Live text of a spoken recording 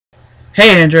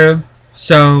Hey Andrew,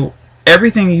 so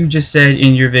everything you just said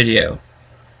in your video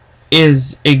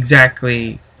is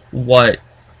exactly what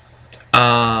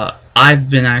I've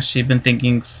been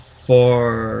thinking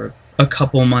for a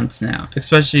couple months now,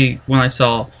 especially when I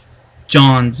saw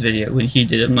John's video when he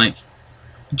did it. I'm like,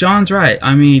 John's right.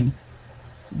 I mean,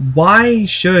 why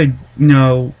should,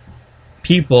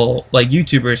 people like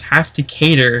YouTubers have to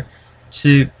cater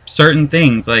to certain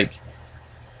things like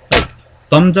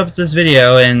thumbs up this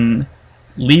video and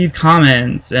leave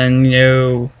comments and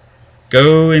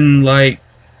go and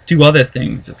do other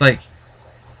things. It's like,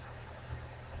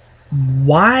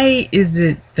 why is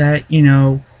it that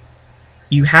you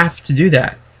have to do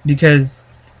that?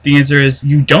 Because the answer is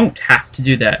you don't have to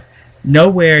do that.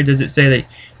 Nowhere does it say that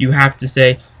you have to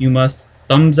say you must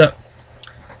thumbs up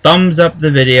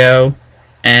the video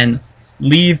and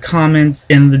leave comments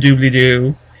in the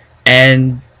doobly-doo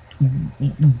and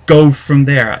go from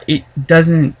there. It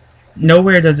doesn't.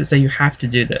 Nowhere does it say you have to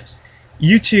do this.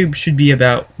 YouTube should be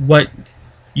about what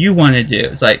you want to do.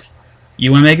 It's like,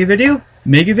 you want to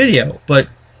make a video, but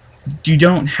you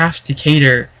don't have to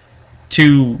cater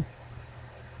to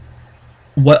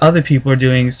what other people are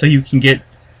doing so you can get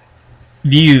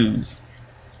views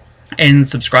and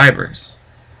subscribers.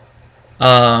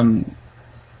 Yeah.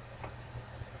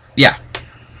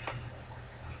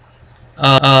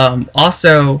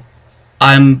 Also,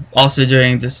 I'm also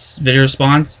doing this video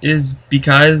response is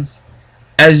because,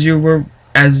 as you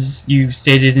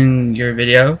stated in your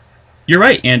video, you're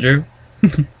right, Andrew.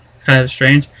 Kind of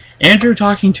strange. Andrew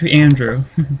talking to Andrew.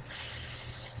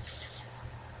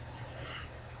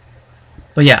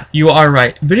 But yeah, you are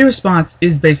right. Video response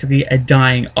is basically a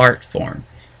dying art form,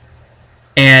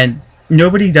 and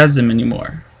nobody does them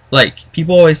anymore. Like,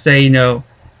 people always say,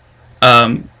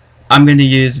 I'm going to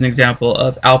use an example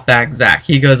of Outback Zach.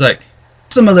 He goes like,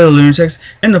 some other lunatics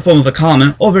in the form of a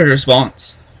comment or video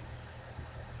response.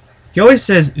 He always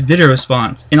says video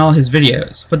response in all his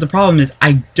videos, but the problem is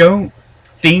I don't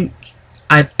think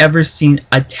I've ever seen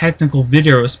a technical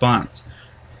video response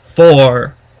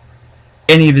for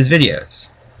any of his videos,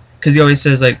 because he always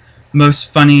says like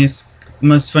most funniest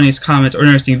comments or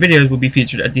interesting videos will be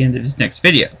featured at the end of his next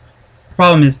video. The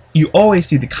problem is you always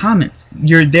see the comments.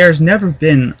 There's never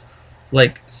been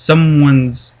like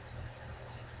someone's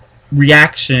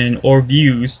reaction or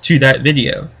views to that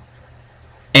video,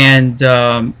 and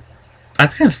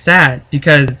that's kind of sad,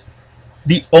 because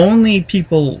the only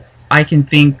people I can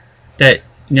think that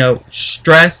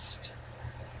stressed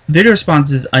video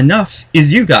responses enough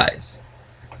is you guys,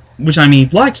 which I mean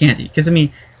Vlog Candy, because I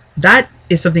mean that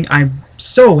is something I'm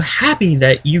so happy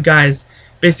that you guys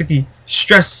basically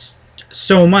stressed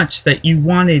so much that you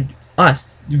wanted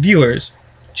us viewers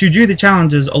to do the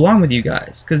challenges along with you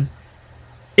guys, because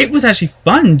it was actually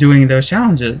fun doing those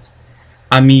challenges.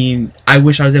 I mean, I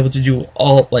wish I was able to do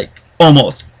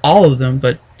almost all of them,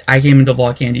 but I came into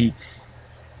Vlog Candy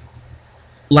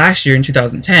last year in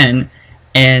 2010,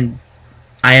 and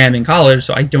I am in college,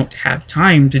 so I don't have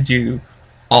time to do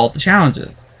all the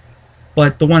challenges.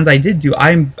 But the ones I did do,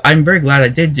 I'm very glad I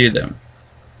did do them.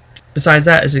 Besides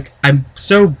that, I'm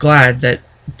so glad that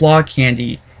Vlog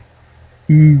Candy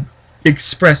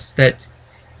expressed that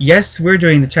yes, we're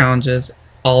doing the challenges,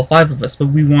 all 5 of us, but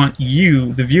we want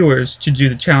you, the viewers, to do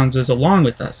the challenges along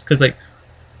with us. Because, like,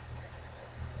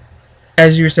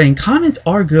 as you were saying, comments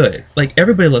are good. Like,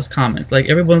 everybody loves comments. Like,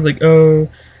 everyone's like, oh,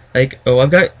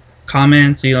 I've got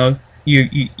comments. You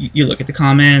look at the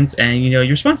comments and you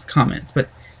respond to the comments.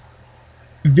 But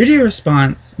video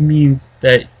response means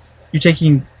that you're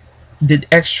taking the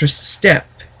extra step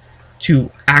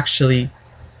to actually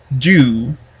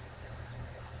do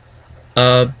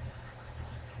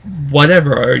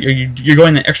whatever, or you're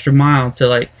going the extra mile to,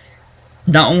 like,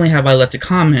 not only have I left a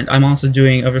comment, I'm also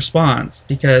doing a response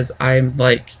because I'm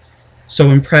like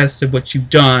so impressed with what you've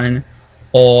done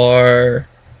or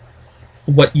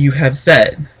what you have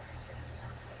said.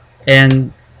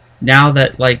 And now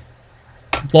that like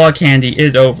Vlog Candy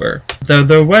is over, though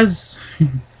there was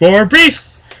for a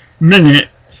brief minute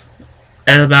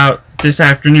at about this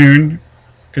afternoon,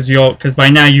 because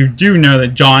by now you do know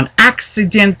that John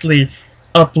accidentally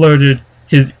uploaded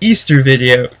his Easter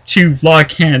video to Vlog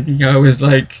Candy. I was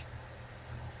like,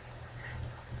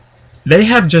 they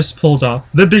have just pulled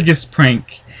off the biggest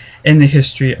prank in the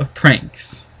history of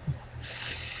pranks.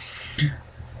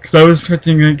 Because I was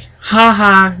thinking like,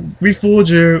 haha, we fooled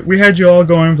you. We had you all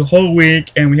going the whole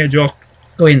week, and we had you all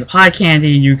going to Pie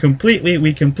Candy, and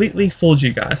we completely fooled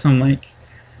you guys. I'm like,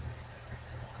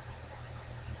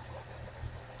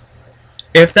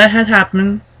 if that had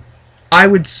happened, I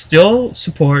would still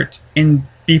support and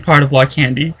be part of Vlog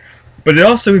Candy, but it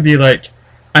also would be like,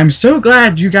 I'm so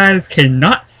glad you guys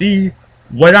cannot see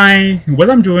what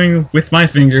I'm doing with my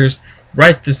fingers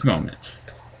right this moment.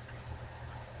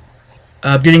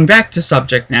 Getting back to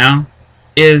subject now,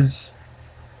 is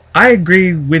I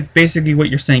agree with basically what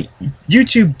you're saying.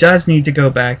 YouTube does need to go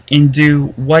back and do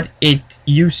what it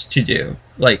used to do,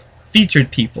 like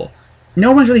featured people.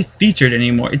 No one's really featured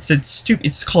anymore.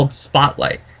 It's called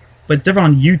Spotlight, but it's different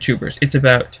on YouTubers. It's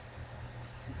about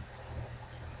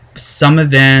some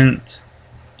event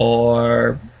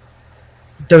or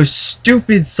those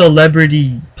stupid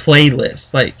celebrity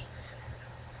playlists. Like,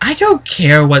 I don't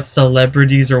care what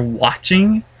celebrities are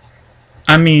watching.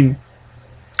 I mean,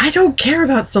 I don't care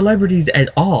about celebrities at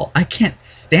all. I can't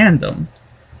stand them.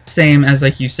 Same as,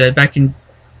 like you said, back in...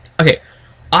 Okay,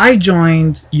 I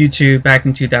joined YouTube back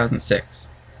in 2006.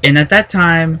 And at that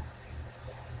time,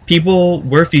 people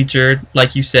were featured,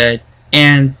 like you said,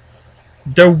 and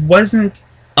there wasn't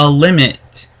a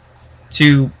limit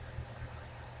to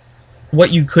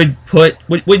what you could put,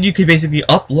 what you could basically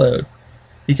upload.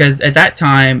 Because at that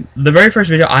time, the very first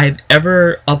video I have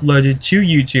ever uploaded to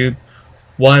YouTube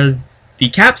was the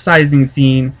capsizing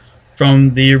scene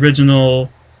from the original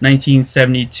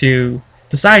 1972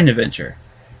 Poseidon Adventure.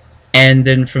 And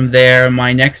then from there,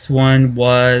 my next one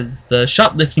was the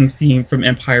shoplifting scene from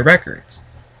Empire Records.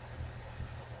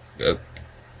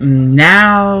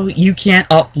 Now you can't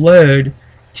upload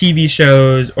TV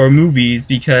shows or movies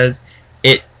because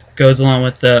it goes along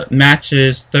with the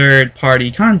matches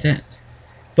third-party content.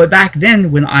 But back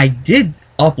then, when I did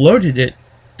uploaded it,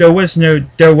 there was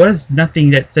nothing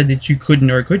that said that you couldn't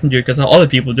or couldn't do it because other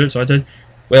people do it. So I said,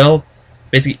 well,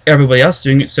 basically everybody else is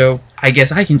doing it, so I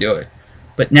guess I can do it.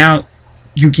 But now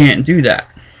you can't do that.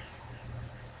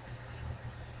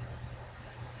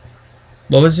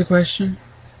 What was the question?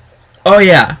 Oh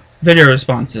yeah, video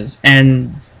responses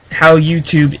and how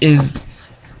YouTube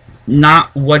is not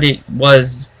what it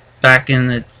was back in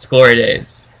its glory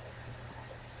days.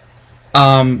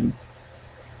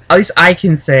 At least I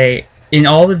can say in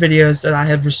all the videos that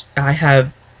I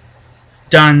have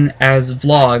done as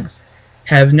vlogs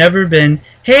have never been,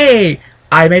 hey,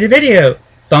 I made a video,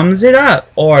 thumbs it up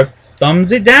or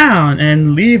thumbs it down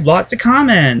and leave lots of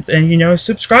comments and, you know,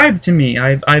 subscribe to me.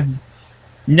 I've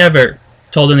never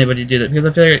told anybody to do that because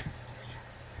I feel like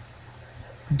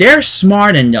they're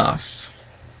smart enough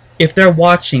if they're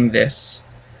watching this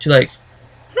to like,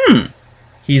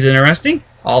 he's interesting,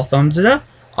 I'll thumbs it up,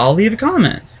 I'll leave a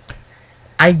comment.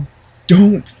 I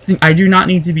do not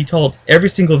need to be told every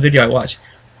single video I watch,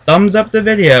 thumbs up the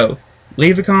video,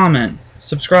 leave a comment,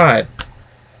 subscribe.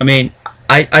 I mean,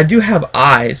 I do have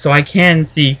eyes, so I can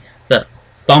see the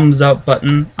thumbs up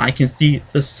button, I can see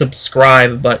the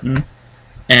subscribe button,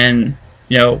 and,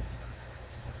 you know,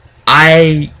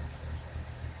 I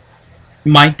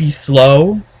might be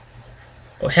slow.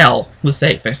 Oh, hell, let's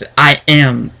say fix it. I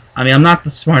mean, I'm not the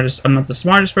smartest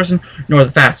person, nor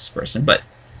the fastest person, but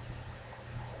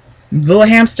the little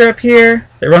hamster up here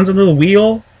that runs a little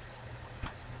wheel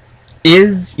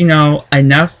is, you know,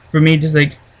 enough for me to just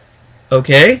like,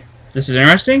 okay, this is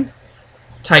interesting.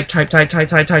 Type.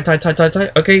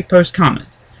 Okay, post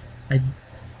comment.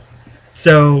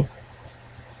 So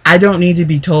I don't need to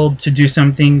be told to do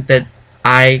something that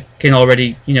I can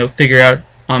already, you know, figure out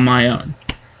on my own.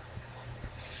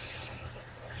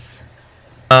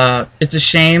 It's a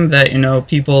shame that, you know,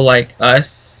 people like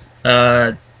us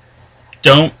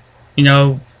don't, you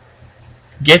know,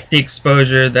 get the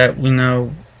exposure that, you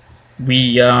know,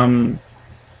 we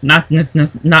not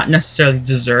necessarily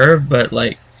deserve, but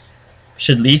like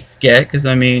should at least get. Because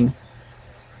I mean,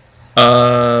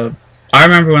 I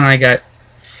remember when I got,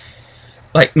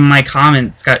 like, my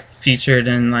comments got featured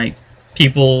in like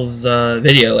people's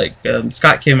video, like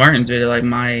Scott K. Martin's video, like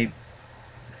my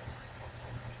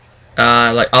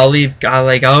like I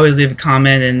always leave a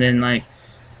comment, and then like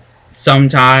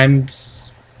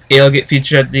sometimes it'll get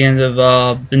featured at the end of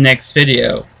the next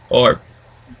video or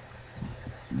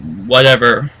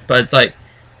whatever. But it's like,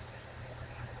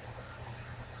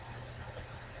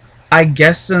 I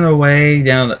guess in a way, you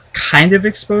know, that's kind of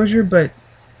exposure, but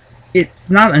it's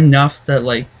not enough that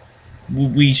like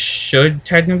we should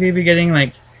technically be getting.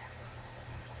 Like,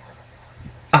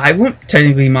 I wouldn't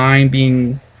technically mind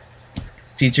being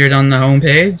featured on the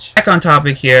homepage. Back on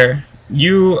topic here,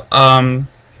 you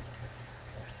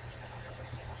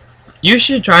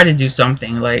should try to do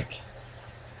something like,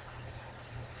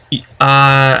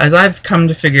 as I've come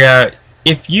to figure out,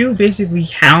 if you basically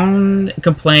hound,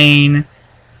 complain,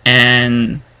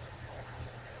 and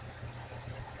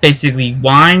basically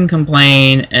whine,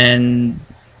 complain, and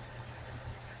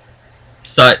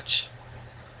such,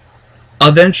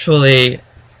 eventually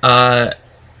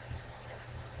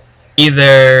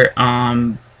either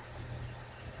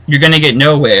you're gonna get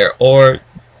nowhere, or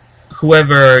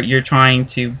whoever you're trying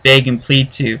to beg and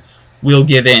plead to will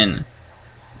give in.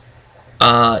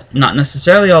 Not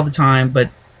necessarily all the time, but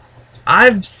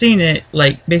I've seen it,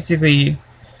 like, basically,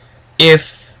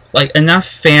 if, like, enough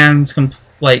fans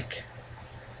like,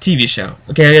 TV show.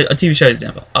 Okay, a TV show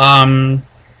example.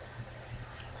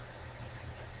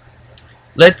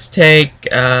 Let's take,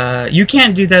 You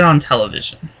Can't Do That on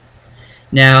Television.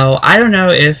 Now, I don't know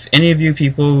if any of you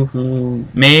people who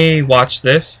may watch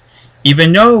this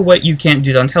even know what You Can't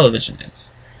Do That on Television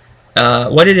is.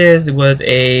 What it is, it was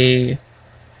a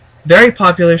very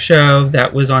popular show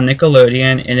that was on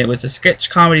Nickelodeon, and it was a sketch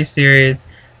comedy series.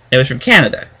 It was from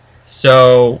Canada.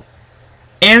 So,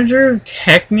 Andrew,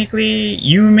 technically,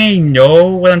 you may know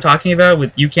what I'm talking about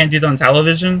with You Can't Do That on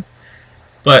Television,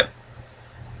 but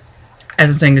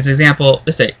as I'm saying this example,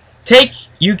 let's say, take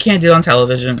You Can't Do That on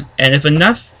Television, and if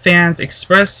enough fans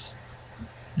express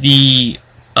the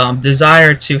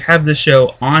desire to have the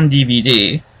show on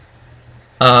DVD,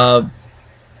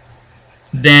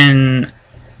 then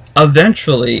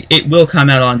eventually it will come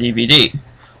out on DVD.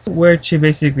 Where to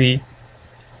basically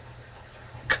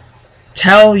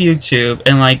tell YouTube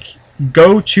and, like,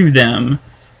 go to them,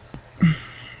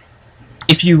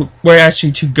 if you were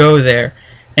actually to go there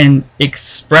and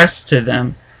express to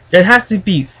them, there has to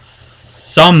be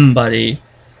somebody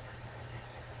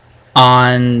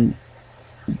on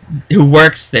who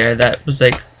works there that was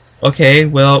like, okay,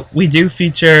 well, we do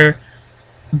feature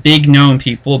big known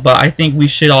people, but I think we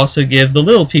should also give the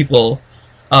little people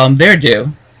their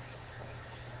due.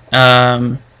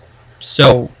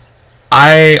 So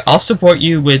I'll support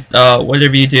you with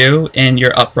whatever you do in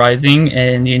your uprising,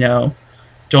 and, you know,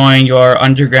 join your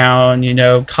underground, you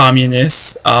know,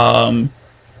 communist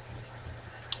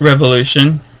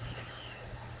revolution.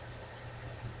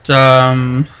 It's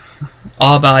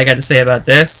all about I got to say about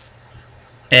this,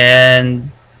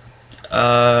 and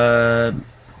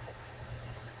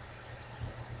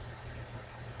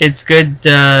it's good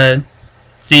to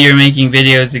see you're making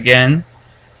videos again,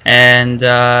 and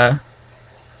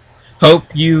hope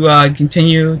you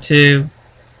continue to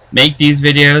make these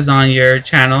videos on your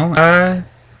channel.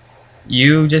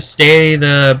 You just stay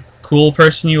the cool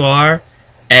person you are,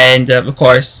 and of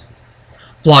course,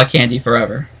 vlog candy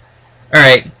forever.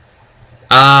 Alright,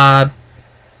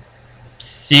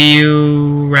 see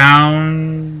you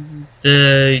around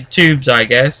the tubes, I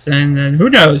guess, and then who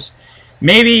knows,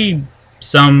 maybe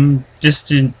some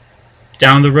distant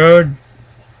down the road,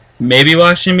 maybe we'll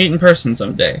actually meet in person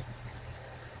someday.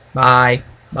 Bye.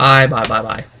 Bye, bye, bye,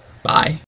 bye. Bye.